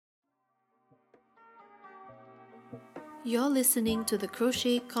You're listening to the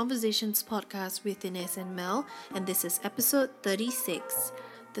Crochet Conversations podcast with Ines and Mel, and this is episode 36,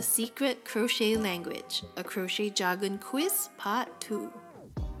 The Secret Crochet Language, a Crochet Jargon Quiz, Part 2.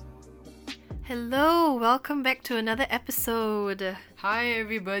 Hello, welcome back to another episode. Hi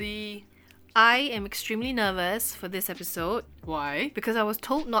everybody. I am extremely nervous for this episode. Why? Because I was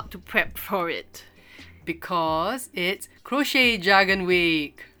told not to prep for it. Because it's Crochet Jargon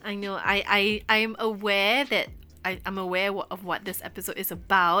Week. I know, I am aware that I'm aware of what this episode is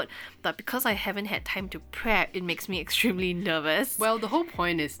about, but because I haven't had time to prep, it makes me extremely nervous. Well, the whole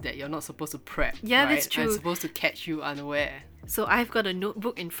point is that you're not supposed to prep. Yeah, right? that's true. I'm supposed to catch you unaware. So I've got a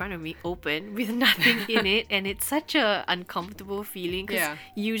notebook in front of me open with nothing in it, and it's such a uncomfortable feeling because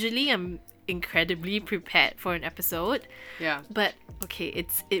usually I'm incredibly prepared for an episode. Yeah. But okay,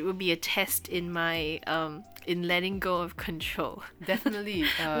 it will be a test in my in letting go of control. Definitely.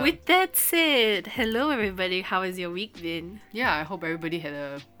 With that said, hello everybody. How has your week been? Yeah, I hope everybody had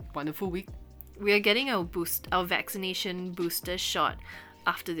a wonderful week. We are getting our vaccination booster shot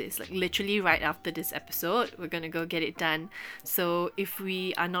after this, like literally right after this episode. We're gonna go get it done. So if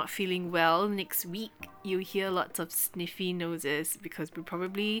we are not feeling well next week, you'll hear lots of sniffy noses because we're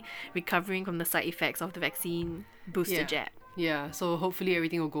probably recovering from the side effects of the vaccine booster jab. Yeah, so hopefully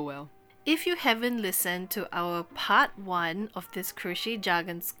everything will go well. If you haven't listened to our part 1 of this Crochet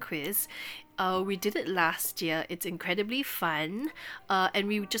Jargons quiz, we did it last year. It's incredibly fun, and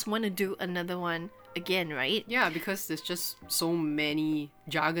we just want to do another one again, right? Yeah, because there's just so many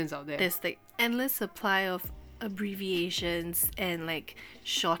jargons out there. There's like endless supply of abbreviations and like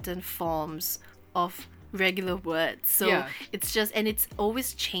shortened forms of regular words. So it's just, and it's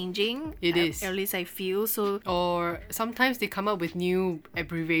always changing. It is. At least I feel so. Or sometimes they come up with new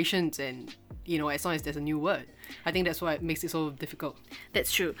abbreviations and, you know, as long as there's a new word. I think that's what makes it so difficult.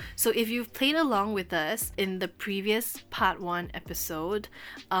 That's true. So if you've played along with us in the previous part 1 episode,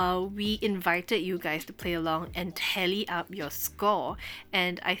 we invited you guys to play along and tally up your score.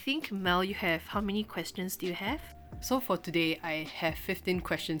 And I think, Mel, you have, how many questions do you have? So for today, I have 15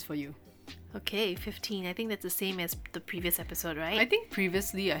 questions for you. Okay, 15. I think that's the same as the previous episode, right? I think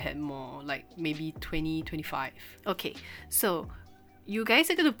previously I had more, like maybe 20, 25. Okay, so you guys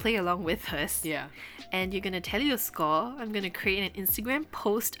are going to play along with us. Yeah. And you're going to tell your score. I'm going to create an Instagram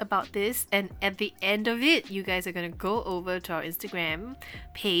post about this. And at the end of it, you guys are going to go over to our Instagram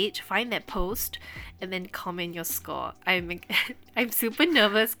page, find that post, and then comment your score. I'm super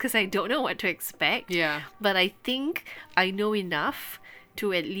nervous because I don't know what to expect. Yeah. But I think I know enough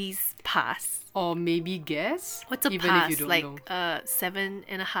to at least pass. Or maybe guess. What's a even pass? If you don't like know.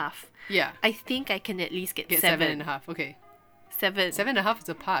 7.5. Yeah. I think I can at least get 7.5. Okay. 7. 7.5 is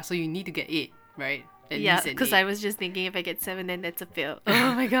a pass, so you need to get 8, right? At Yeah, least an because 8. I was just thinking if I get 7, then that's a fail.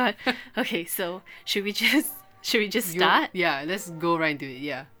 Oh my god. Okay, so should we just start? Yeah, let's go right into it.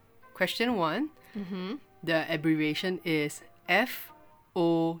 Yeah. Question 1. Mm-hmm. The abbreviation is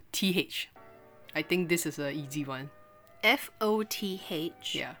FOTH. I think this is an easy one.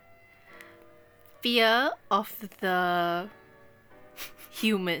 FOTH. Yeah. Fear of the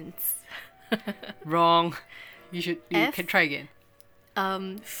humans. Wrong. You can try again.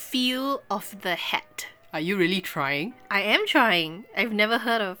 Feel of the hat. Are you really trying? I am trying. I've never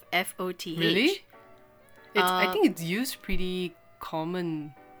heard of FOTH. Really? I think it's used pretty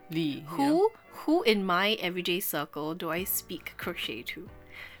commonly. Who in my everyday circle do I speak crochet to?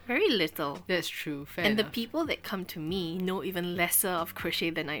 Very little. That's true. Fair and enough. the people that come to me know even lesser of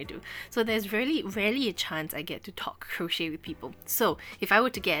crochet than I do. So there's rarely a chance I get to talk crochet with people. So if I were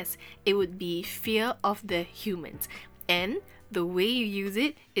to guess, it would be fear of the humans. And the way you use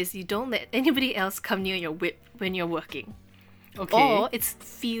it is you don't let anybody else come near your whip when you're working. Okay. Or it's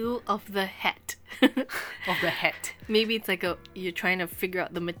feel of the hat. Of the hat. Maybe it's like you're trying to figure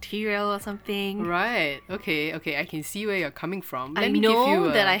out the material or something. Right. Okay. I can see where you're coming from. I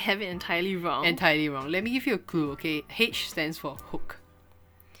know that I have it entirely wrong. Entirely wrong. Let me give you a clue, okay? H stands for hook.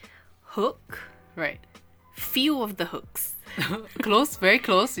 Hook? Right. Few of the hooks. Close, very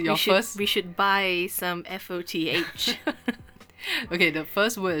close. We should buy some FOTH. Okay, the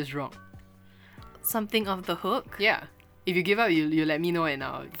first word is wrong. Something of the hook? Yeah. If you give up, you let me know and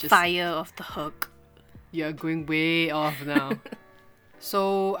I'll just... Fire of the hook. You're going way off now.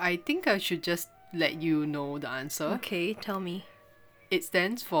 So I think I should just let you know the answer. Okay, tell me. It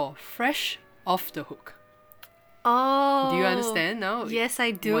stands for fresh off the hook. Oh. Do you understand now? Yes, I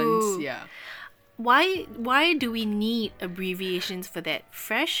do. Yeah. Why do we need abbreviations for that?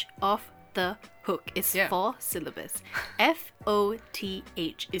 Fresh off the hook is 4 syllables. FOTH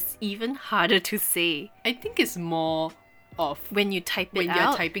is even harder to say. I think it's more of When you type it when you're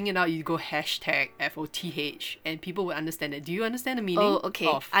out. typing it out, you go hashtag FOTH, and people will understand it. Do you understand the meaning Oh, okay.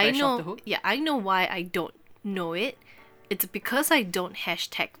 of I fresh off the know. hook? Yeah, I know why I don't know it. It's because I don't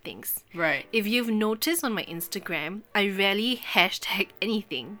hashtag things. Right. If you've noticed on my Instagram, I rarely hashtag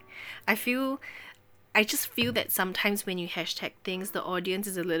anything. I just feel that sometimes when you hashtag things, the audience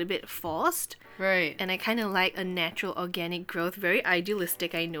is a little bit forced. Right. And I kind of like a natural organic growth. Very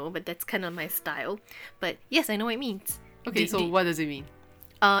idealistic, I know, but that's kind of my style. But yes, I know what it means. Okay, so what does it mean?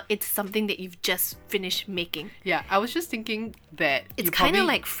 It's something that you've just finished making. Yeah, I was just thinking that It's you kind of probably-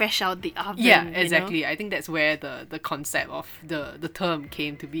 like fresh out the oven. yeah, you know? exactly. I think that's where the concept of the term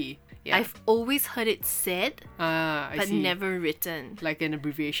came to be. Yeah. I've always heard it said, I but see. never written. Like an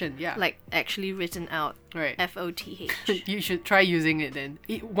abbreviation. Yeah. Like actually written out. right. FOTH. You should try using it then.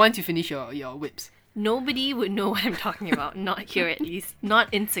 Once you finish your whips. Nobody would know what I'm talking about. Not here at least.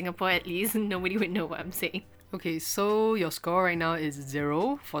 Not in Singapore at least. Nobody would know what I'm saying. Okay, so your score right now is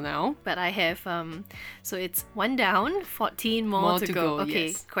 0 for now. But I have so it's 1 down, 14 more to go. Okay,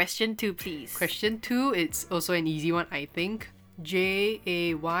 yes. question 2 please. Question 2, it's also an easy one, I think.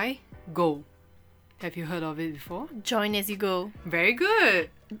 JAY, go. Have you heard of it before? Join as you go. Very good.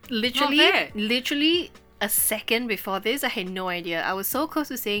 Literally, Not bad. literally a second before this, I had no idea. I was so close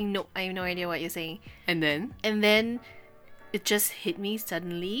to saying no. I have no idea what you're saying, And then, and then it just hit me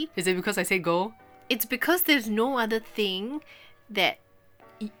suddenly. is it because I say go? It's because there's no other thing that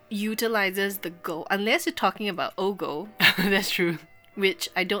utilizes the go, unless you're talking about ogo, That's true. which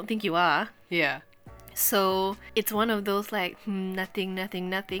I don't think you are. Yeah. So it's one of those like nothing, nothing,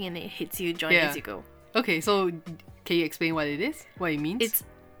 nothing, and it hits you. Join Yeah. as you go. Okay, so can you explain what it is? What it means?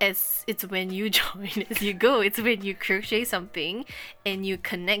 It's when you join as you go. It's when you crochet something and you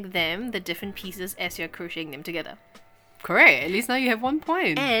connect them, the different pieces, as you're crocheting them together. correct. At least now you have 1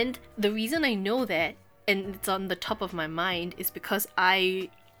 point. And the reason I know that, and it's on the top of my mind, is because I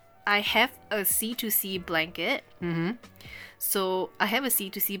have a C2C blanket. Mm-hmm. So I have a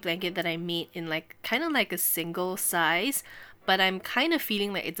C2C blanket that I made in like kind of like a single size, but I'm kind of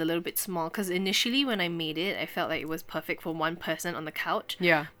feeling like it's a little bit small because initially when I made it, I felt like it was perfect for one person on the couch.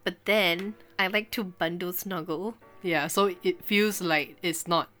 Yeah. But then I like to bundle snuggle. Yeah, so it feels like it's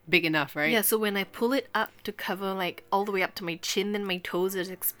not big enough, right? Yeah, so when I pull it up to cover like all the way up to my chin, then my toes is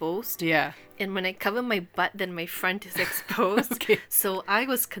exposed. Yeah. And when I cover my butt, then my front is exposed. Okay. So I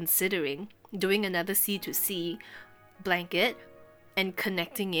was considering doing another C2C blanket and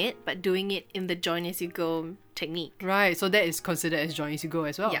connecting it, but doing it in the join as you go technique. Right, so that is considered as join as you go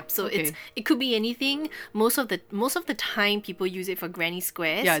as well. Yeah, so okay. it could be anything. Most of the time, people use it for granny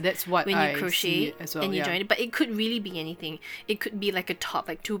squares. Yeah, that's what when I you crochet see as well, and you yeah. join it. But it could really be anything. It could be like a top,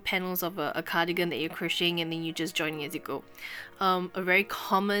 like 2 panels of a cardigan that you're crocheting, and then you just join as you go. A very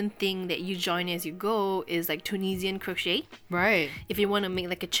common thing that you join as you go is like Tunisian crochet. Right. If you want to make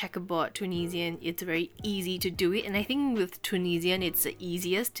like a checkerboard Tunisian, it's very easy to do it. And I think with Tunisian, it's the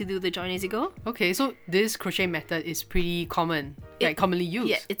easiest to do the join as you go. Okay, so this crochet method is pretty common, like commonly used.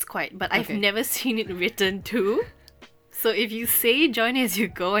 Yeah, it's quite. But I've Okay. never seen it written too. So if you say join as you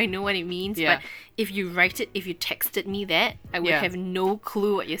go, I know what it means. Yeah. But if you write it, if you texted me that, I would Yeah. have no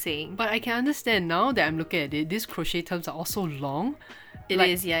clue what you're saying. But I can understand now that I'm looking at it, these crochet terms are also long. It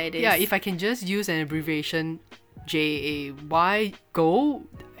is, yeah, it is. Yeah, if I can just use an abbreviation JAY, go,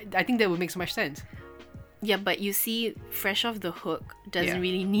 I think that would make so much sense. Yeah, but you see, fresh off the hook doesn't Yeah.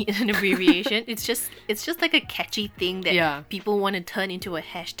 really need an abbreviation. it's just like a catchy thing that Yeah. people want to turn into a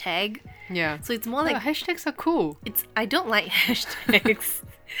hashtag. Yeah. So it's more like Yeah, hashtags are cool. I don't like hashtags.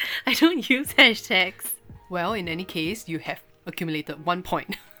 I don't use hashtags. Well, in any case, you have accumulated 1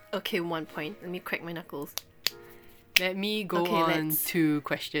 point. Okay, 1 point. Let me crack my knuckles. Let me go Okay, on let's- to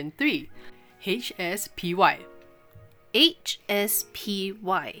question 3. HSPY.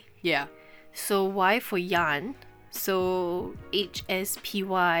 HSPY. Yeah. So Y for yarn. So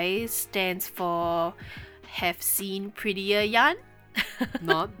HSPY stands for have seen prettier yarn.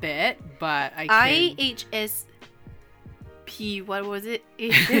 Not bad, but I can... IHSP, what was it?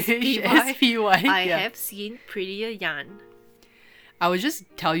 HSPY. HSPY. I yeah. have seen prettier yarn. I will just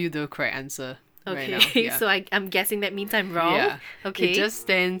tell you the correct answer Okay, right now. Yeah. so I'm guessing that means I'm wrong. Yeah. Okay. It just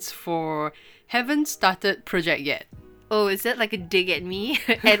stands for haven't started project yet. Oh, is that like a dig at me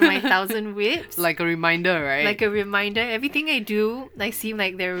and my 1,000 whips? Like a reminder, right? Like a reminder. Everything I do, I seem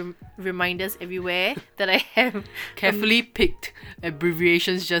like there are reminders everywhere that I have carefully picked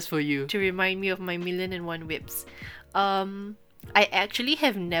abbreviations just for you. to remind me of my 1,000,001 whips. I actually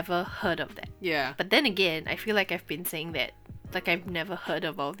have never heard of that. Yeah. But then again, I feel like I've been saying that. Like I've never heard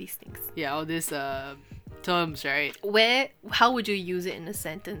of all these things. Yeah, all these terms, right? How would you use it in a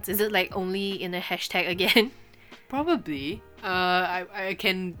sentence? Is it like only in a hashtag again? Probably. I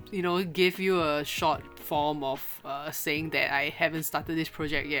can, give you a short form of saying that I haven't started this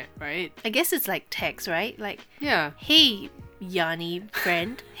project yet, right? I guess it's like text, right? Like, Yeah. hey, Yanni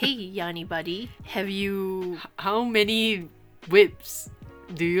friend. Hey, Yanni buddy. Have you How many whips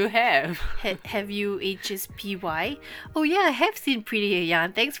do you have? have you HSPY? Oh yeah, I have seen Pretty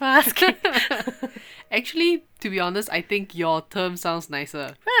Yan. Thanks for asking. Actually, to be honest, I think your term sounds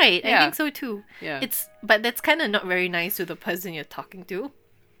nicer. Right, I Yeah. think so too. Yeah. But that's kind of not very nice to the person you're talking to.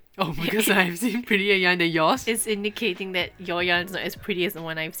 Oh, because I've seen prettier yarn than yours. It's indicating that your yarn's not as pretty as the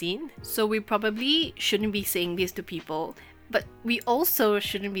one I've seen. So we probably shouldn't be saying this to people. But we also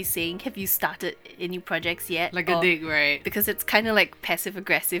shouldn't be saying, have you started any projects yet? Like a dick, right? Because it's kind of like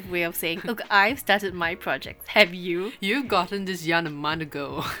passive-aggressive way of saying, look, I've started my project. Have you? You've gotten this yarn a month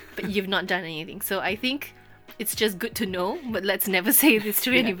ago. But you've not done anything. So I think it's just good to know, but let's never say this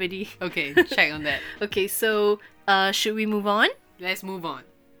to anybody. Okay, check on that. Okay, so should we move on? Let's move on.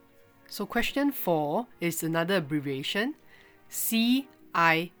 So question 4 is another abbreviation.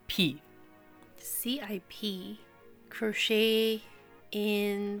 CIP. CIP. Crochet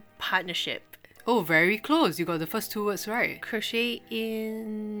in partnership. Oh, very close. You got the first 2 words right. Crochet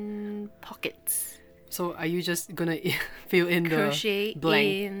in pockets. So are you just gonna fill in Crochet the blank?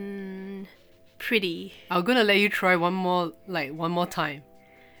 in pretty. I'm gonna let you try one more time.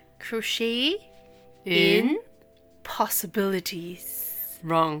 Crochet in possibilities.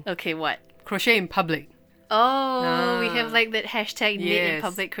 Wrong. Okay, what? Crochet in public. Oh, we have like that hashtag knit in Yes.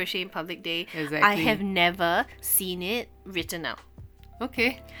 public, crochet in public day. Exactly. I have never seen it written out.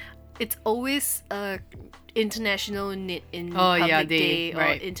 Okay. It's always International Knit in Oh, Public yeah, Day or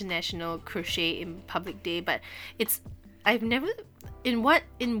right. International Crochet in Public Day, but I've never in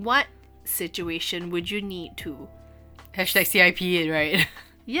what situation would you need to? Hashtag CIP it, right?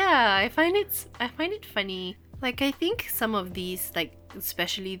 Yeah, I find it funny. Like, I think some of these, like,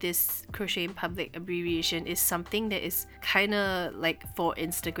 especially this crochet in public abbreviation is something that is kind of like for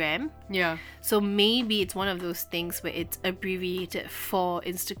Instagram. Yeah. So maybe it's one of those things where it's abbreviated for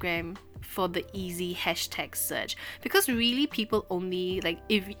Instagram for the easy hashtag search. Because really people only, like,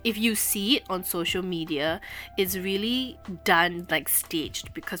 if you see it on social media, it's really done like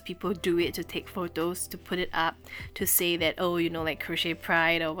staged because people do it to take photos, to put it up, to say that, oh, like crochet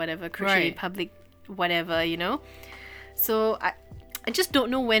pride or whatever, crochet in Right. public whatever, So I just don't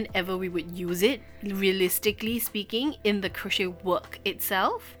know whenever we would use it, realistically speaking, in the crochet work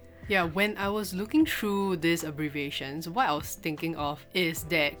itself. Yeah, when I was looking through these abbreviations, what I was thinking of is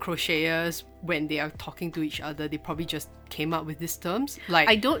that crocheters, when they are talking to each other, they probably just came up with these terms. Like,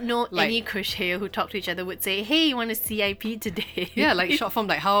 I don't know like- any crocheter who talk to each other would say, hey, you want a CIP today? yeah, like short form,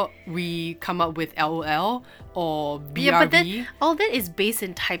 like how we come up with LOL or BRB. Yeah, but all that is based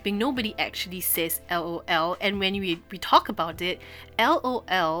in typing. Nobody actually says LOL. And when we talk about it, LOL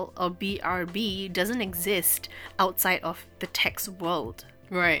or BRB doesn't exist outside of the text world.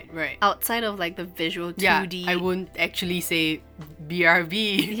 Right. Outside of like the visual 2D. Yeah, I wouldn't actually say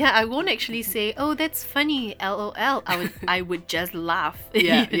BRB. Yeah, I won't actually say, oh, that's funny, LOL. I would just laugh.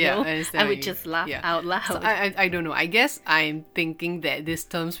 Yeah, you yeah, know? I understand I what would you just mean. laugh Yeah. out loud. So I don't know. I guess I'm thinking that these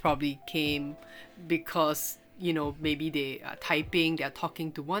terms probably came because, maybe they are typing, they're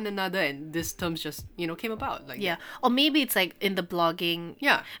talking to one another, and these terms just, came about. Like Yeah, or maybe it's like in the blogging.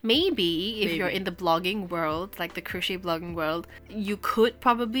 Yeah. Maybe if you're Maybe. in the blogging world, like the crochet blogging world, you could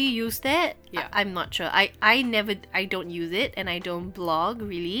probably use that. Yeah. I'm not sure. I don't use it, and I don't blog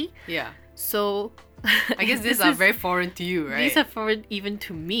really. Yeah. So I guess these this are is- very foreign to you, right? These are foreign even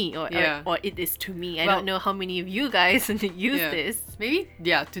to me, or Yeah. it is to me. I Well- don't know how many of you guys use Yeah. this. Maybe,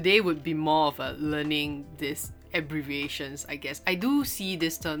 today would be more of a learning these abbreviations, I guess. I do see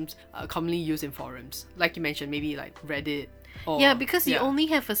these terms commonly used in forums. Like you mentioned, maybe like Reddit or... Yeah, because you only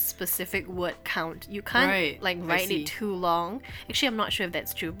have a specific word count. You can't Right, like I write see. it too long. Actually, I'm not sure if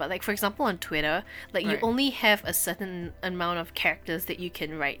that's true, but like for example on Twitter, like you Right. only have a certain amount of characters that you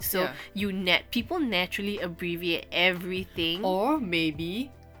can write. So Yeah. people naturally abbreviate everything. Or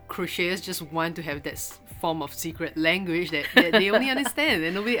maybe crocheters just want to have that form of secret language that they only understand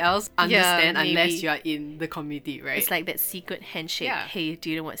and nobody else understand unless maybe. you are in the community, right? It's like that secret handshake. Yeah. Hey, do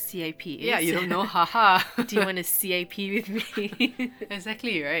you know what CIP is? yeah, you don't know, haha. Do you want a CIP with me?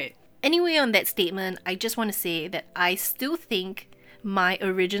 Exactly, right. Anyway, on that statement, I just want to say that I still think my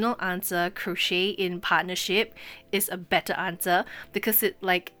original answer, crochet in partnership, is a better answer because it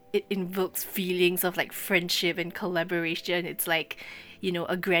invokes feelings of like friendship and collaboration. It's like,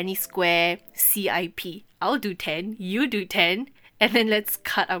 a granny square CIP. I'll do 10, you do 10, and then let's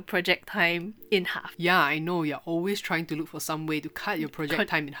cut our project time in half. Yeah, I know, you're always trying to look for some way to cut your project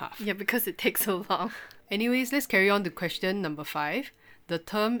time in half. Yeah, because it takes so long. Anyways, let's carry on to question number 5. The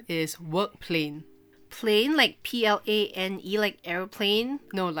term is work plain. Plain, like Plane, like aeroplane,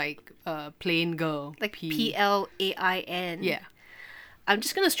 No, like plain girl. like P. Plain. Yeah. I'm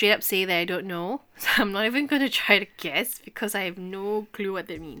just gonna straight up say that I don't know. So I'm not even gonna try to guess because I have no clue what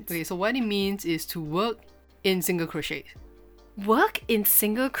that means. Okay, so what it means is to work in single crochet. Work in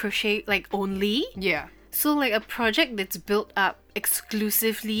single crochet, like only? Yeah. So like a project that's built up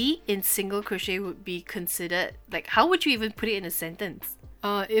exclusively in single crochet would be considered, like, how would you even put it in a sentence?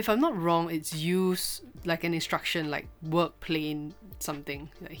 If I'm not wrong, it's used like an instruction, like work plain something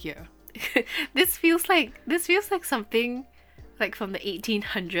like here. This feels like something like from the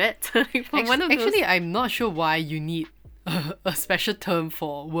 1800s. Like from one of those. Actually, I'm not sure why you need a special term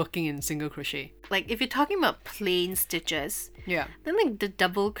for working in single crochet. Like if you're talking about plain stitches, Yeah. then like the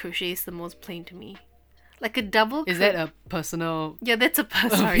double crochet is the most plain to me. Like a double Is that a personal Yeah, that's a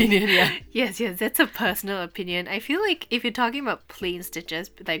personal opinion? Yeah. Yes, that's a personal opinion. I feel like if you're talking about plain stitches,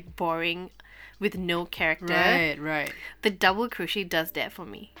 like boring with no character, Right. the double crochet does that for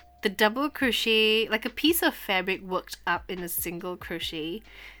me. The double crochet, like a piece of fabric worked up in a single crochet,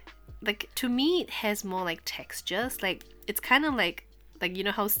 like to me it has more like textures. Like it's kind of like you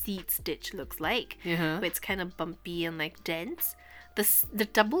know how seed stitch looks like, Uh-huh. where it's kind of bumpy and like dense. The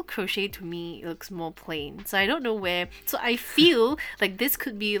double crochet to me looks more plain. So I don't know where. So I feel like this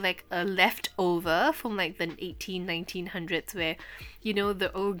could be like a leftover from like the 1900s where, you know,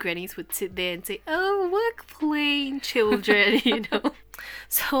 the old grannies would sit there and say, "Oh, work plain, children," you know.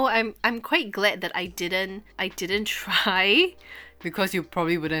 So I'm quite glad that I didn't try. Because you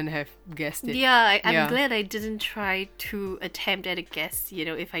probably wouldn't have guessed it. Yeah, I'm Yeah. glad I didn't try to attempt at a guess. You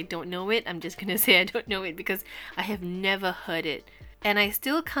know, if I don't know it, I'm just gonna say I don't know it because I have never heard it. And I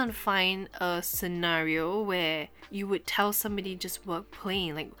still can't find a scenario where you would tell somebody just work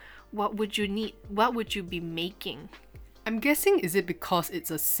plain. Like, what would you need? What would you be making? I'm guessing, is it because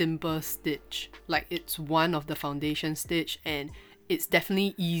it's a simple stitch? Like it's one of the foundation stitch and it's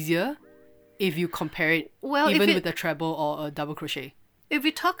definitely easier if you compare it even with a treble or a double crochet. If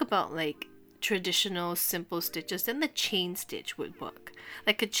we talk about like traditional simple stitches, then the chain stitch would work.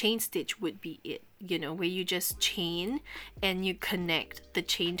 Like a chain stitch would be it, you know, where you just chain and you connect the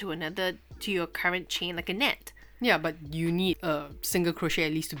chain to your current chain, like a net. Yeah, but you need a single crochet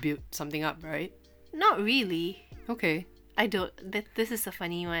at least to build something up, right? Not really. Okay. I don't. This is a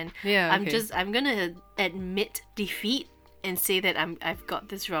funny one. Yeah, okay. I'm gonna admit defeat and say that I've got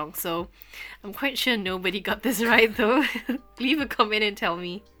this wrong. So I'm quite sure nobody got this right though. Leave a comment and tell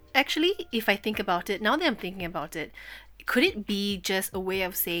me. Actually, if I think about it, now that I'm thinking about it, could it be just a way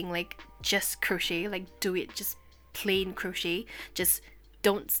of saying like just crochet, like do it, just plain crochet, just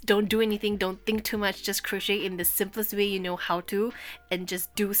don't do anything, don't think too much, just crochet in the simplest way you know how to, and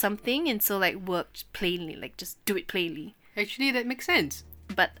just do something, and so like work plainly, like just do it plainly. Actually, that makes sense.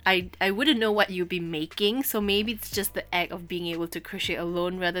 But I wouldn't know what you'd be making, so maybe it's just the act of being able to crochet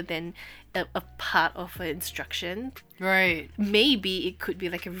alone rather than a part of an instruction. Right. Maybe it could be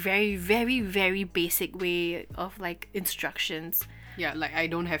like a very, very, very basic way of like instructions. Yeah, like I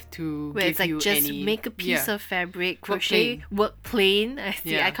don't have to Where give it's like you just any... make a piece Yeah. of fabric, crochet, work plain. I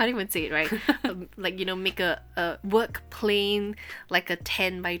see, Yeah. I can't even say it right. Like, you know, make a work plain, like a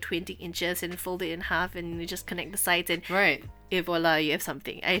 10 by 20 inches and fold it in half and you just connect the sides and Right. voila, you have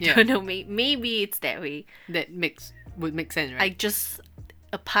something. I Yeah. don't know, maybe it's that way. That would make sense, right?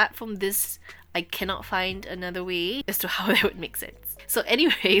 Apart from this, I cannot find another way as to how that would make sense. So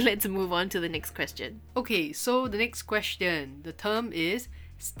anyway, let's move on to the next question. Okay, so the next question. The term is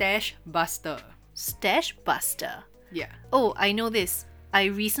stash buster. Stash buster. Yeah. Oh, I know this. I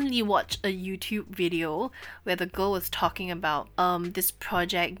recently watched a YouTube video where the girl was talking about this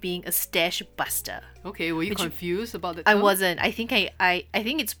project being a stash buster. Okay, were you confused about the I term? wasn't. I think I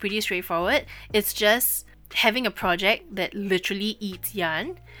think it's pretty straightforward. It's just having a project that literally eats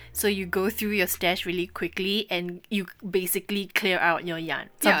yarn. So you go through your stash really quickly and you basically clear out your yarn.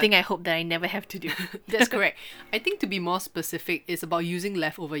 Yeah. Something I hope that I never have to do. That's correct. I think to be more specific, it's about using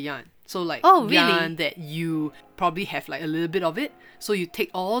leftover yarn. So like Oh, really? yarn that you probably have like a little bit of it. So you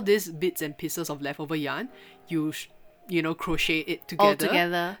take all these bits and pieces of leftover yarn, you crochet it All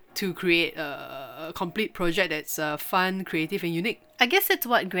together. to create a complete project that's fun, creative, and unique. I guess that's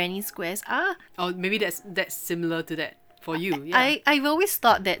what granny squares are. Or maybe that's similar to that for you. Yeah. I've always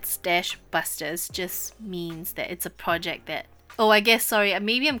thought that stash busters just means that it's a project that... Oh, I guess, sorry,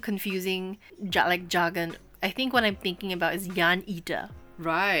 maybe I'm confusing like jargon. I think what I'm thinking about is yarn eater.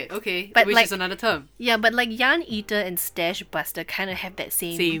 Right, okay. But Which like- is another term. Yeah, but like yarn eater and stash buster kind of have that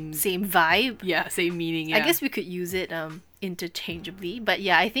same vibe. Yeah, same meaning, yeah. I guess we could use it interchangeably, but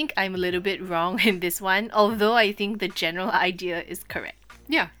yeah, I think I'm a little bit wrong in this one, although I think the general idea is correct.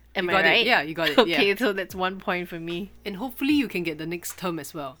 Yeah. Am you I got right? It. Yeah, you got it. Okay, yeah. so that's 1 point for me. And hopefully you can get the next term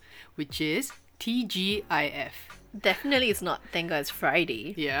as well, which is TGIF. Definitely it's not thank God it's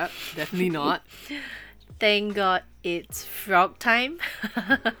Friday. Yeah, definitely not. Thank God it's frog time.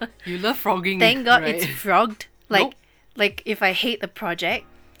 You love frogging, Thank God right? it's frogged. Like Nope. like if I hate the project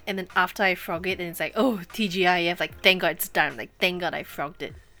and then after I frog it and it's like, oh, TGIF, like thank God it's done. Like thank God I frogged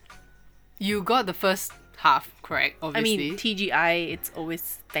it. You got the first half correct, I obviously. mean, TGI, it's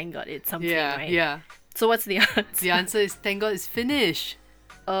always thank God it's something, yeah, right? yeah. So what's the answer? The answer is thank God it's finished.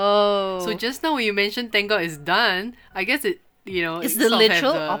 Oh. So just now when you mentioned thank God it's done, I guess it, you know, it's it the sort of have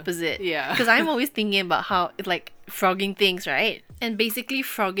literal the- opposite. Yeah. Because I'm always thinking about how, like, frogging things, right? And basically,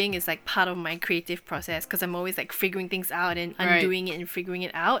 frogging is like part of my creative process because I'm always like figuring things out and Right. undoing it and figuring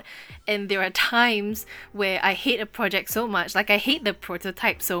it out. And there are times where I hate a project so much, like I hate the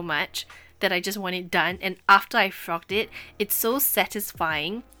prototype so much that I just want it done. And after I frogged it, it's so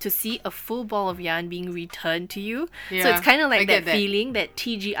satisfying to see a full ball of yarn being returned to you. So Yeah, it's kind of I like get that that. feeling, that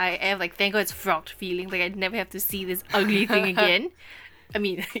TGIF, like thank God it's frogged feeling. Like I'd never have to see this ugly thing again. I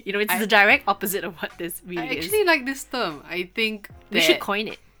mean, you know, it's the direct opposite of what this really I is. actually like this term. I think We that- should coin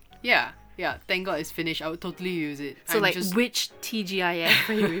it. Yeah, yeah. Thank God it's finished. I would totally use it. So I'm like, just- which TGIF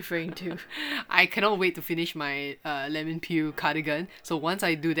are you referring to? I cannot wait to finish my lemon peel cardigan. So once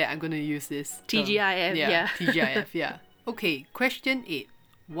I do that, I'm gonna use this term. TGIF, yeah. TGIF, yeah. Okay, question 8.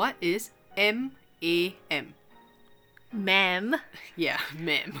 What is MAM? Ma'am. Yeah,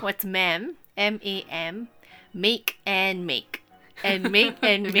 ma'am. What's ma'am? M-A-M. Make and make. And make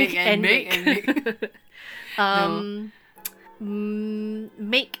and make, Make and and make. make and make.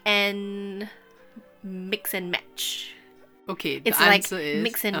 Make and mix and match. Okay, the It's like answer is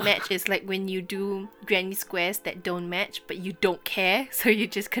mix and match is like when you do granny squares that don't match, but you don't care, so you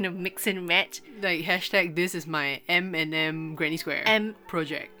just kind of mix and match. like hashtag this is my M&M granny square M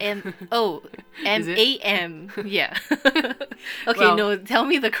project. M it? A M. Yeah. Okay, Well, no, tell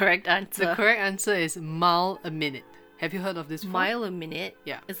me the correct answer. The correct answer is mile a minute. Have you heard of this before? Mile a minute.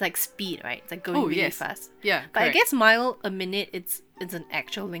 Yeah. It's like speed, right? It's like going Oh, really yes. fast. Yeah, But I correct. guess mile a minute it's an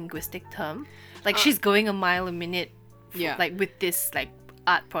actual linguistic term. Like she's going a mile a minute Yeah. like with this like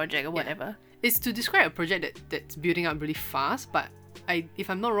art project or whatever. It's to describe a project that's building up really fast, but if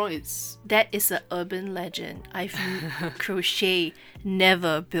I'm not wrong, it's That is an urban legend. I've crochet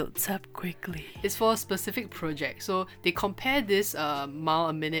never builds up quickly. it's for a specific project. So they compare this mile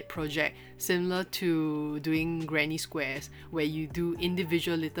a minute project similar to doing granny squares, where you do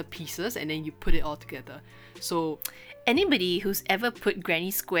individual little pieces and then you put it all together. So Anybody who's ever put granny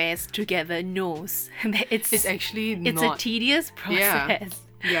squares together knows that it's actually it's not. a tedious process.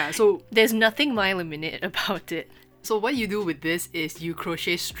 Yeah. So There's nothing mile a minute about it. what you do with this is you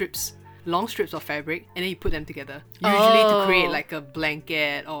crochet long strips of fabric, and then you put them together. Usually to create Oh. like a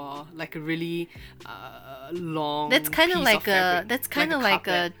blanket or like a really long. That's kind of piece like a fabric, a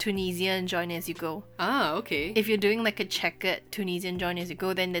carpet. Tunisian join as you go. Ah, okay. If you're doing like a checkered Tunisian join as you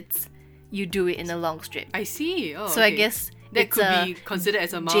go, then you do it in a long strip. I see. Oh, So I okay. guess that it's could a be considered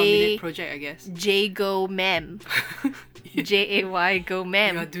as a mile a J- minute project, I guess. J-go mem. J-A-Y go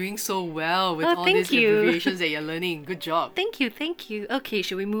mem. You're doing so well with Oh, all thank these you. abbreviations that you're learning. Good job. Thank you. Okay,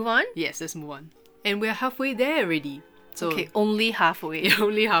 should we move on? Yes, let's move on. And we're halfway there already. So Okay, only halfway. you're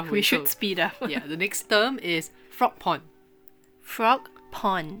only halfway. We should so- speed up. yeah, the next term is frog pond. Frog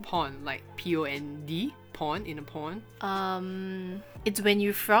pond. Pond, like P-O-N-D. Pond, in a pond. It's when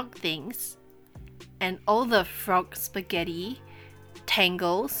you frog things and all the frog spaghetti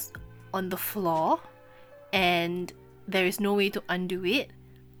tangles on the floor and there is no way to undo it.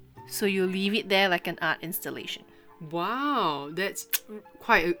 So you leave it there like an art installation. Wow, that's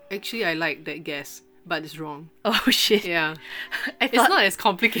quite... Actually, I like that guess, but it's wrong. Oh shit. Yeah. I It's thought not as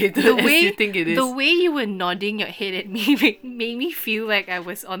complicated the as way you think it is. the way you were nodding your head at me made me feel like I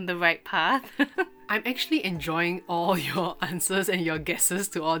was on the right path. I'm actually enjoying all your answers and your guesses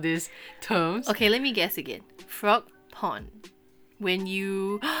to all these terms. Okay, let me guess again. Frog pond. When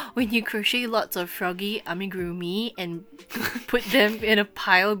you crochet lots of froggy amigurumi and put them in a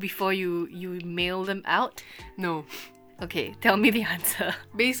pile before you mail them out. No. Okay, tell me the answer.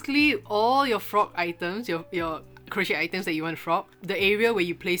 Basically, all your frog items, your crochet items that you want to frog, the area where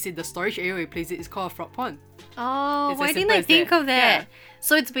you place it, the storage area where you place it is called a frog pond. Oh, It's why as didn't simple I as think that. of that? Yeah.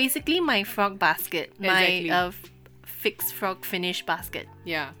 So it's basically my frog basket, Exactly. my fixed frog finish basket.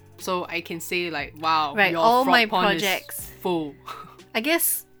 Yeah. So I can say like, wow, Right, your all frog my pond projects. is full. I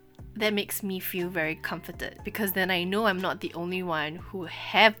guess that makes me feel very comforted because then I know I'm not the only one who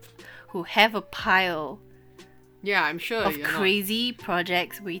have a pile Yeah, I'm sure of you're crazy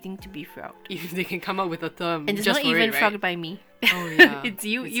projects waiting to be frogged. If they can come up with a term, And it's just not for even it, right? frogged by me. Oh yeah, It's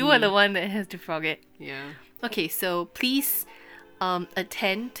you. it's You are me. the one that has to frog it. Yeah, Okay, so please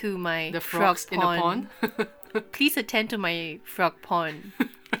attend to my the frog frogs in the pond. Please attend to my frog pond,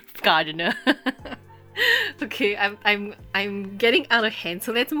 gardener. Okay, I'm getting out of hand,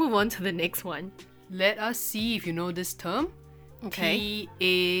 so let's move on to the next one. Let us see if you know this term. Okay.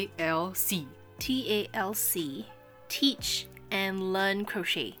 TALC. TALC. Teach and learn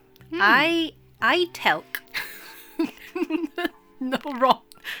crochet. I telk. No, wrong.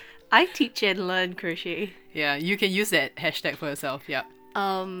 I teach and learn crochet. Yeah, you can use that hashtag for yourself. Yeah.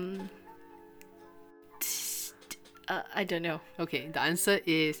 I don't know. Okay, the answer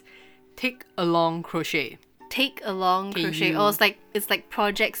is take along crochet. Take along Okay, crochet. you- Oh, it's like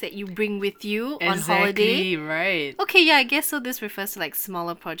projects that you bring with you on Exactly, holiday. right. Okay, yeah, I guess so. This refers to like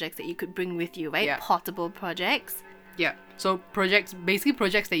smaller projects that you could bring with you, right? Yeah. Portable projects. Yeah. So basically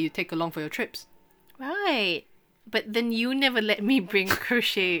projects that you take along for your trips. Right. But then you never let me bring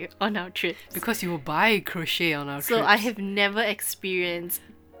crochet on our trips. Because you will buy crochet on our So trips. I have never experienced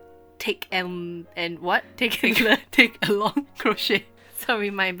take and what? Take and learn. take along crochet. Sorry,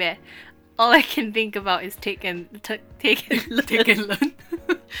 my bad. All I can think about is take and learn. Take and learn.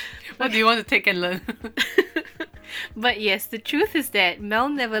 What do you want to take and learn? But yes, the truth is that Mel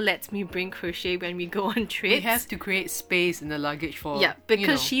never lets me bring crochet when we go on trips. We have to create space in the luggage for Yeah, because you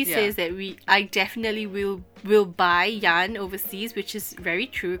know, she yeah. says that I definitely will buy yarn overseas, which is very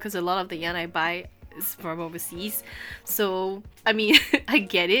true because a lot of the yarn I buy is from overseas. So I mean, I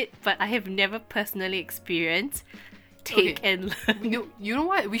get it, but I have never personally experienced take Okay. and learn. You know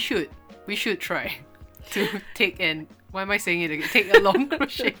what? We should try to take and why am I saying it again? Take along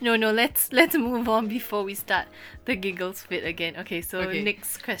crochet. No, let's move on before we start the giggles fit again. Okay, so Okay.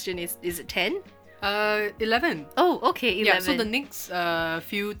 next question is it 10? 11. Oh, okay, 11. Yeah, so the next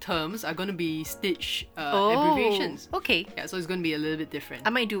few terms are going to be stitch Oh, abbreviations. okay. Yeah, so it's going to be a little bit different.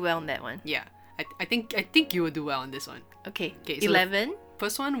 I might do well on that one. Yeah, I think you will do well on this one. Okay, Okay, so 11.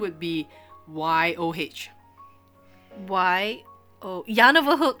 First one would be YOH. Yarn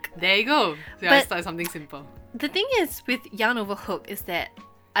over hook. There you go. So I But- start something simple. The thing is with yarn over hook is that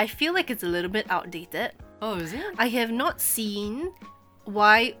I feel like it's a little bit outdated. Oh, is it? I have not seen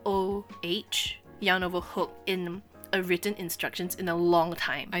YOH, yarn over hook, in a written instructions in a long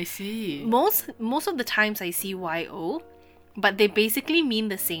time. I see. Most of the times I see YO, but they basically mean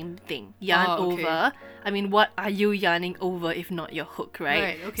the same thing. Yarn Oh, okay. over. I mean, what are you yarning over if not your hook, right?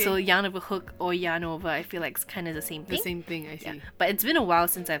 Right, okay. So yarn over hook or yarn over, I feel like it's kind of the same The thing. same thing, I see. Yeah. But it's been a while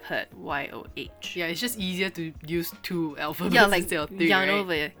since I've heard YOH. Yeah, it's just easier to use two alphabets Yeah, like instead of three, yarn right?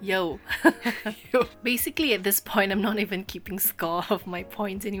 over, yo. Basically, at this point, I'm not even keeping score of my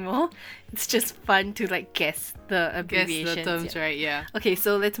points anymore. It's just fun to like guess the Guess abbreviations. the terms, yeah. right? Yeah. Okay,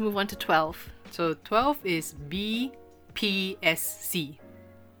 so let's move on to 12. So 12 is BPSC.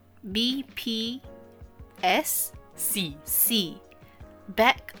 BPSC. C.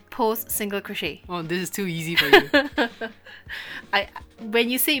 Back post single crochet. Oh, this is too easy for you. When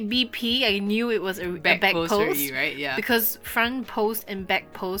you say BP, I knew it was a back post post. already, right? Yeah. Because front post and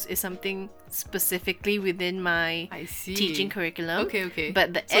back post is something specifically within my I see. teaching curriculum. Okay.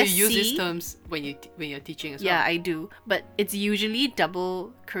 But the so SC, you use these terms when you're teaching as yeah, well. I do. But it's usually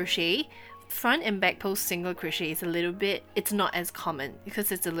double crochet. Front and back post single crochet is a little bit, it's not as common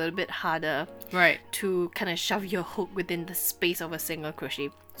because it's a little bit harder Right. to kind of shove your hook within the space of a single crochet.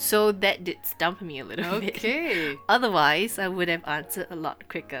 So that did stump me a little bit. Okay. Otherwise, I would have answered a lot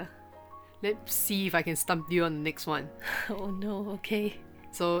quicker. Let's see if I can stump you on the next one. Oh no, okay.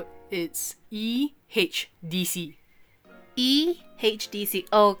 So it's EHDC. EHDC.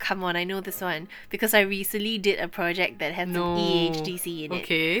 Oh, come on, I know this one because I recently did a project that had No. some EHDC in it.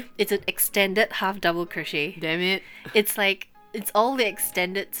 Okay. It's an extended half double crochet. Damn it. It's like, it's all the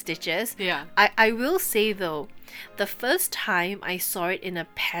extended stitches. Yeah. I will say though, the first time I saw it in a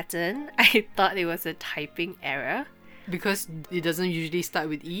pattern, I thought it was a typing error. Because it doesn't usually start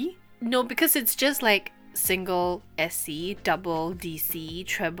with E. No, because it's just like single SC, double DC,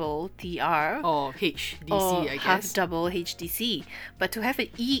 treble TR. Or HDC, Or I half guess. double HDC. But to have an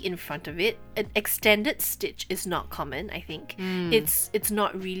E in front of it, an extended stitch is not common, I think. It's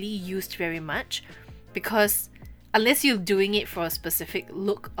not really used very much because unless you're doing it for a specific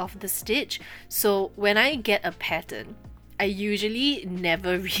look of the stitch. So when I get a pattern, I usually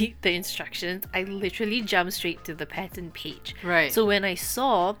never read the instructions. I literally jump straight to the pattern page. Right. So when I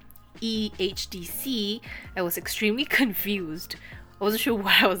saw EHDC, I was extremely confused I wasn't sure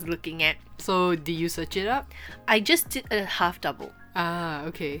what I was looking at. So did you search it up? I just did a half double. Ah,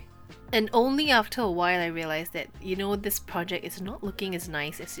 okay. And only after a while I realized that, this project is not looking as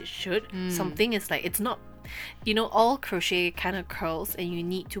nice as it should. Something is like, it's not, all crochet kind of curls and you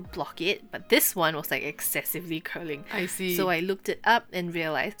need to block it. But this one was like excessively curling. I see. So I looked it up and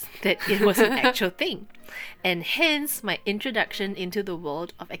realized that it was an actual thing. And hence my introduction into the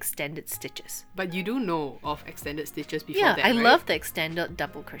world of extended stitches. But you do know of extended stitches before Yeah, that, I right? love the extended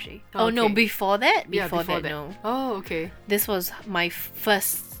double crochet. Oh, Oh no, okay. before that? Before that. No. Oh, okay. This was my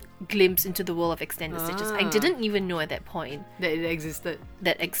first glimpse into the world of extended stitches. I didn't even know at that point That it existed.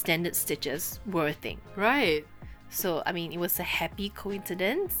 that extended stitches were a thing. Right. So, I mean, it was a happy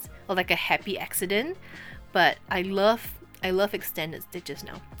coincidence or like a happy accident, but I love extended stitches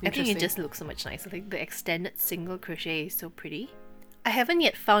now. I think it Interesting. just looks so much nicer. Like the extended single crochet is so pretty. I haven't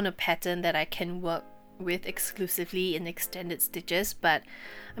yet found a pattern that I can work with exclusively in extended stitches, but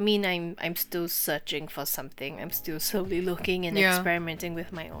I mean, I'm still searching for something. I'm still slowly looking and Yeah. experimenting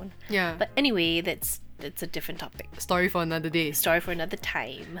with my own. Yeah. But anyway, that's a different topic. Story for another day. Story for another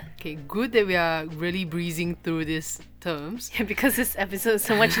time. Okay, good that we are really breezing through these terms. Because this episode is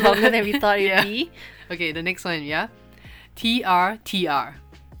so much longer than we thought it would Yeah. be. Okay, the next one, yeah? TR. TR.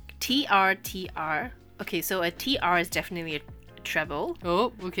 Okay, so a TR is definitely a treble.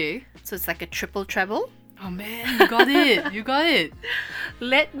 Oh, okay. So it's like a triple treble. Oh man, you got it. You got it.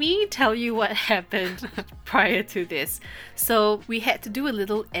 Let me tell you what happened prior to this. So we had to do a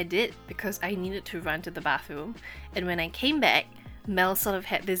little edit because I needed to run to the bathroom. And when I came back, Mel sort of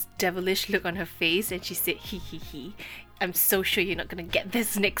had this devilish look on her face and she said, hee. I'm so sure you're not gonna get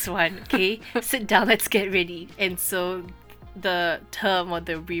this next one, okay? Sit down, let's get ready. And so the term or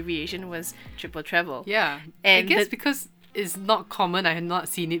the abbreviation was triple treble. Yeah. And I guess the- because it's not common, I had not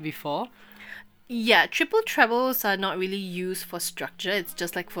seen it before. Yeah, triple trebles are not really used for structure. It's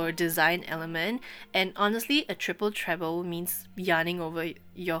just like for a design element. And honestly, a triple treble means yarning over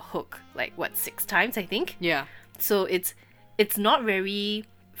your hook like 6 times, I think. Yeah. So it's not very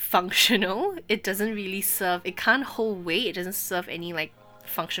functional. It doesn't really serve. It can't hold weight. It doesn't serve any like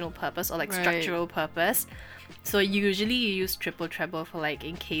functional purpose or like Right. structural purpose. So usually you use triple treble for like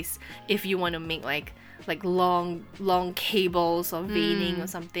in case if you want to make like long cables or veining or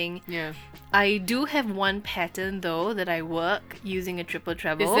something. Yeah. I do have one pattern though that I work using a triple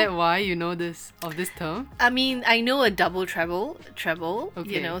treble. Is that why you know this term? I mean, I know a double treble,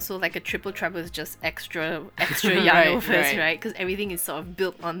 Okay. so like a triple treble is just extra yarn Right, overs, right. right? Because everything is sort of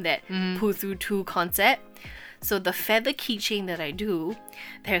built on that pull through 2 concept. So the feather keychain that I do,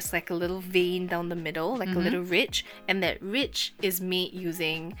 there's like a little vein down the middle, like a little ridge, and that ridge is made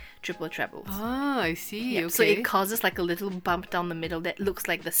using triple trebles. Ah, I see. Yeah, Okay. so it causes like a little bump down the middle that looks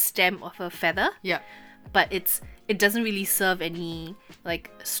like the stem of a feather, yeah. but it doesn't really serve any like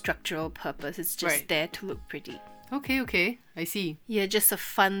structural purpose. It's just Right. there to look pretty. Okay. I see. Yeah, just a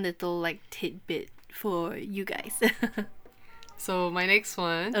fun little like tidbit for you guys. So my next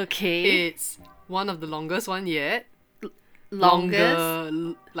one, Okay. it's one of the longest one yet. Longest.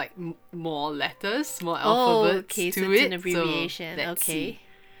 Longer, like more letters, more Oh, alphabets okay, so to it's it. an abbreviation. So let's Okay. see.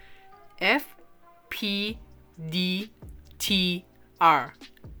 F P D T R.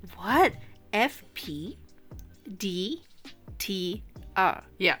 What? FPDTR.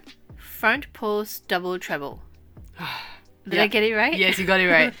 Yeah. Front post double treble. Did Yeah. I get it right? Yes, you got it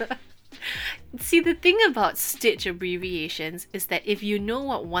right. See, the thing about stitch abbreviations is that if you know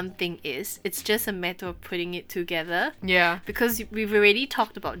what one thing is, it's just a matter of putting it together. Yeah. Because we've already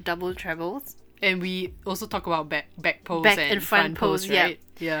talked about double trebles, And we also talk about back pose Back and and front pose, yeah. right?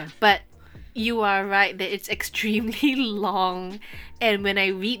 Yeah. but you are right that it's extremely long. And when I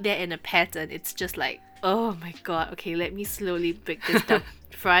read that in a pattern, it's just like, oh my god, okay, let me slowly break this down.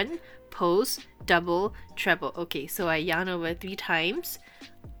 Front, pose, double, treble. Okay, so I yarn over 3 times,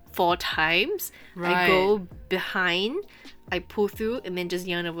 4 times. Right. I go behind, I pull through, and then just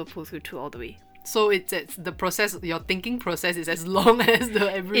yarn over, pull through 2 all the way. So it's the process, your thinking process is as long as the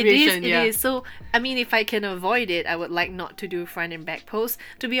It abbreviation. is, it is. So, I mean, if I can avoid it, I would like not to do front and back pose.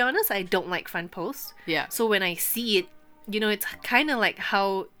 To be honest, I don't like front pose. Yeah. So when I see it, it's kind of like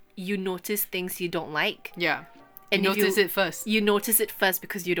how you notice things you don't like. Yeah. And you if notice it first. You notice it first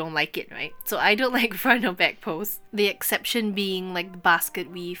because you don't like it, right? So I don't like front or back pose. The exception being like the basket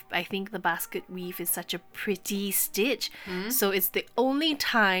weave. I think the basket weave is such a pretty stitch. So it's the only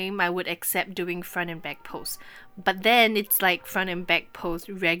time I would accept doing front and back pose. But then it's like front and back pose,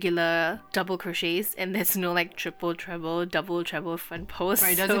 regular double crochets, and there's no like triple treble, double treble front pose.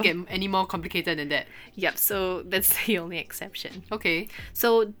 Right, it doesn't get any more complicated than that. Yep, so that's the only exception. Okay.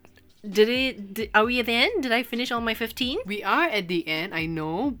 So Are we at the end? Did I finish all my 15? We are at the end, I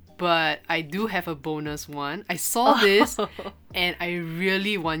know, but I do have a bonus one. I saw this and I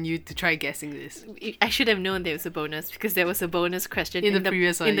really want you to try guessing this. I should have known there was a bonus because there was a bonus question In the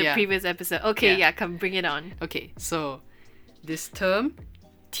previous one, in the yeah. previous episode. Okay, yeah, come bring it on. Okay, so this term,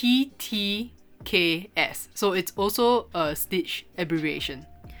 TTKS. So it's also a stitch abbreviation.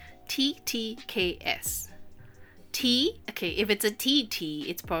 TTKS. Okay, if it's a TT,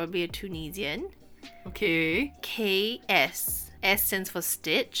 it's probably a Tunisian. Okay. KS. S stands for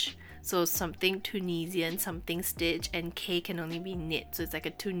stitch. So something Tunisian, something stitch, and K can only be knit. So it's like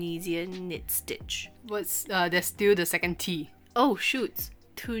a Tunisian knit stitch. There's still the second T. Oh, shoot.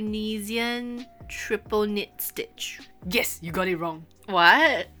 Tunisian triple knit stitch. Yes, you got it wrong.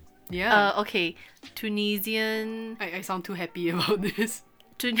 What? Yeah. Okay. Tunisian... I sound too happy about this.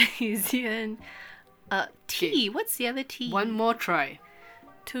 Tunisian... T. Okay. What's the other T? One more try.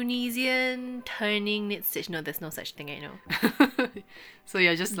 Tunisian turning knit stitch. No, there's no such thing, I know. So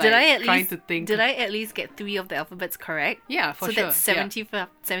you're just like trying to think. Did I at least get 3 of the alphabets correct? Yeah, for so sure. So that's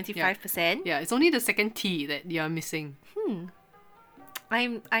 75%? Yeah, it's only the second T that you're missing.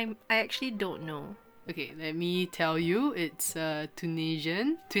 I actually don't know. Okay, let me tell you. It's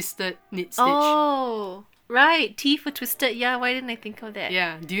Tunisian twisted knit stitch. Oh, right. T for twisted. Yeah, why didn't I think of that?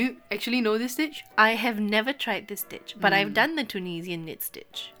 Yeah. Do you actually know this stitch? I have never tried this stitch, but I've done the Tunisian knit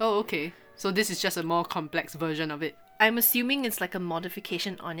stitch. Oh, okay. So this is just a more complex version of it. I'm assuming it's like a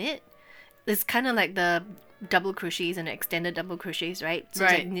modification on it. It's kind of like the double crochets and extended double crochets, right? So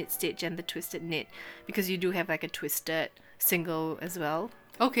it's like knit stitch and the twisted knit, because you do have like a twisted single as well.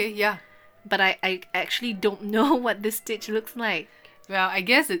 Okay, yeah. But I actually don't know what this stitch looks like. Well, I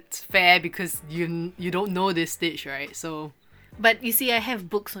guess it's fair because you don't know this stitch, right? So... But you see, I have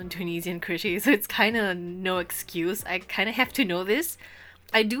books on Tunisian crochet, so it's kind of no excuse. I kind of have to know this.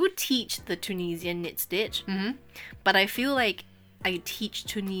 I do teach the Tunisian knit stitch, but I feel like I teach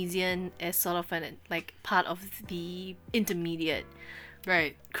Tunisian as sort of an like part of the intermediate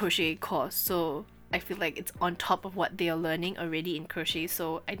crochet course. So I feel like it's on top of what they are learning already in crochet,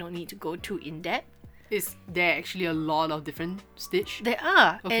 so I don't need to go too in depth. Is there actually a lot of different stitch? There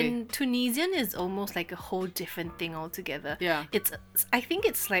are. Okay. And Tunisian is almost like a whole different thing altogether. Yeah. I think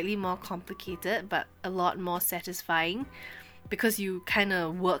it's slightly more complicated, but a lot more satisfying, because you kind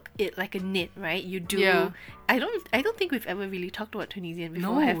of work it like a knit, right? You do. Yeah. I don't think we've ever really talked about Tunisian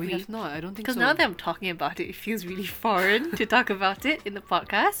before, no, have we have not. I don't think so. Because now that I'm talking about it, it feels really foreign to talk about it in the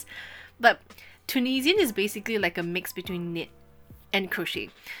podcast. But Tunisian is basically like a mix between knit and crochet.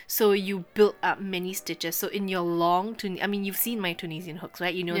 So you build up many stitches. So in your long you've seen my Tunisian hooks,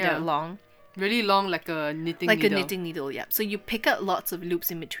 right? You know they're long. Really long, like a knitting needle. Like a knitting needle, yeah. So you pick up lots of loops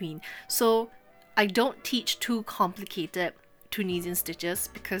in between. So I don't teach too complicated Tunisian stitches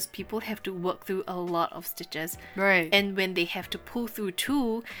because people have to work through a lot of stitches. Right. And when they have to pull through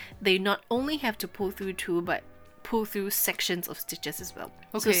 2, they not only have to pull through 2, but pull through sections of stitches as well.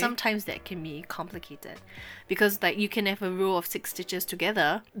 Okay. So sometimes that can be complicated because like you can have a row of 6 stitches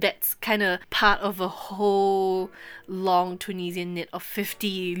together that's kind of part of a whole long Tunisian knit of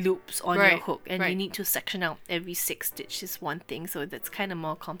 50 loops on your hook, and you need to section out every 6 stitch is one thing, so that's kind of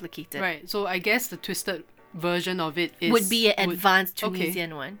more complicated. Right. So I guess the twisted version of it would be an advanced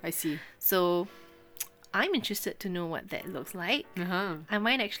Tunisian one. I see. So I'm interested to know what that looks like. Uh-huh. I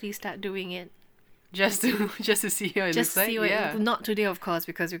might actually start doing it. Just to see how it looks like. Yeah. Not today, of course,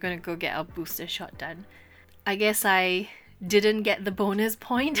 because we're going to go get our booster shot done. I guess I didn't get the bonus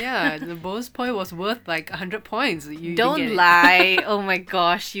point. Yeah, the bonus point was worth like 100 points. You don't lie. Oh my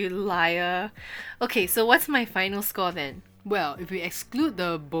gosh, you liar. Okay, so what's my final score then? Well, if we exclude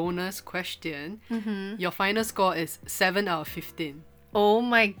the bonus question, your final score is 7 out of 15. Oh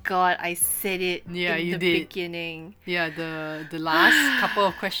my god, I said it in the beginning. Yeah, the last couple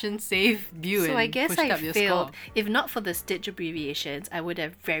of questions saved you and I guess pushed up your failed. score. If not for the stitch abbreviations, I would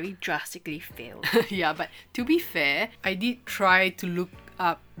have very drastically failed. Yeah, but to be fair, I did try to look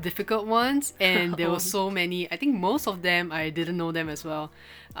up difficult ones, and there were so many. I think most of them I didn't know them as well.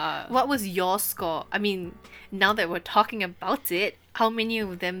 What was your score? I mean, now that we're talking about it, how many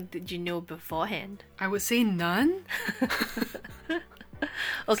of them did you know beforehand? I would say none.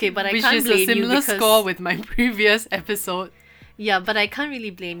 Okay, but I Which can't is blame a similar you because... score with my previous episode. Yeah, but I can't really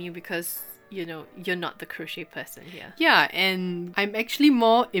blame you because, you know, you're not the crochet person here. Yeah, and I'm actually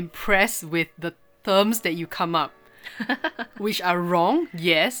more impressed with the terms that you come up. Which are wrong,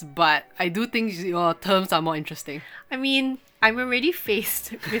 yes, but I do think your terms are more interesting. I mean, I'm already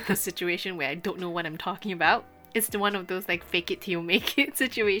faced with a situation where I don't know what I'm talking about. It's one of those like fake it till you make it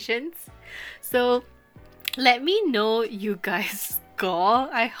situations. So let me know you guys' score.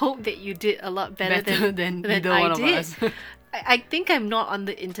 I hope that you did a lot better than than either I one of did. us. I think I'm not on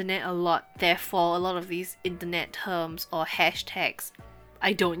the internet a lot, therefore a lot of these internet terms or hashtags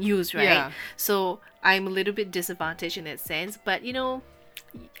I don't use, right? Yeah. So I'm a little bit disadvantaged in that sense, but you know,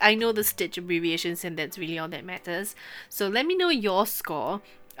 I know the stitch abbreviations and that's really all that matters. So let me know your score.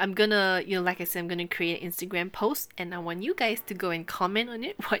 I'm gonna, you know, like I said, I'm gonna create an Instagram post and I want you guys to go and comment on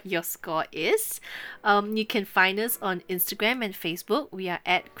it, what your score is. You can find us on Instagram and Facebook. We are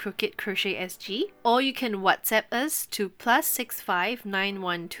at Crooked Crochet SG, or you can WhatsApp us to +65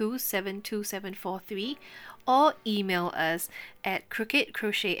 912 72743, or email us at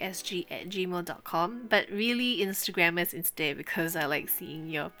crookedcrochetsg@gmail.com. But really Instagram us instead because I like seeing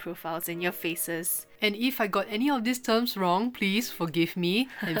your profiles and your faces. And if I got any of these terms wrong, please forgive me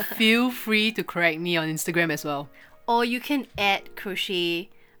and feel free to correct me on Instagram as well. Or you can add crochet,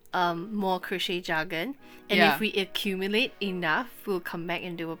 more crochet jargon, and Yeah. if we accumulate enough, we'll come back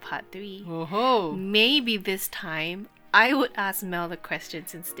and do a part 3. Oh, Maybe this time I would ask Mel the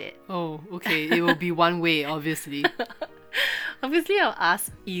questions instead. oh, okay. It will be one way, obviously. Obviously, I'll ask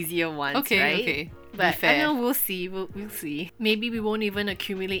easier ones, Okay, right? okay. Be But I fair. know we'll see. We'll see. Maybe we won't even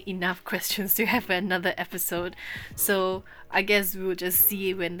accumulate enough questions to have another episode. So I guess we'll just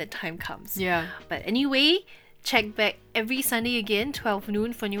see when the time comes. Yeah. But anyway, check back every Sunday again, 12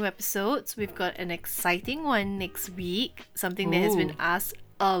 noon for new episodes. We've got an exciting one next week. Something that has been Ooh. asked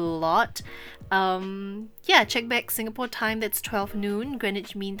a lot. Yeah, check back Singapore time. That's 12 noon,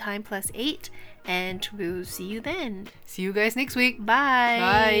 Greenwich Mean Time +8. And we'll see you then. See you guys next week.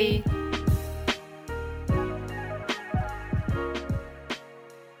 Bye. Bye.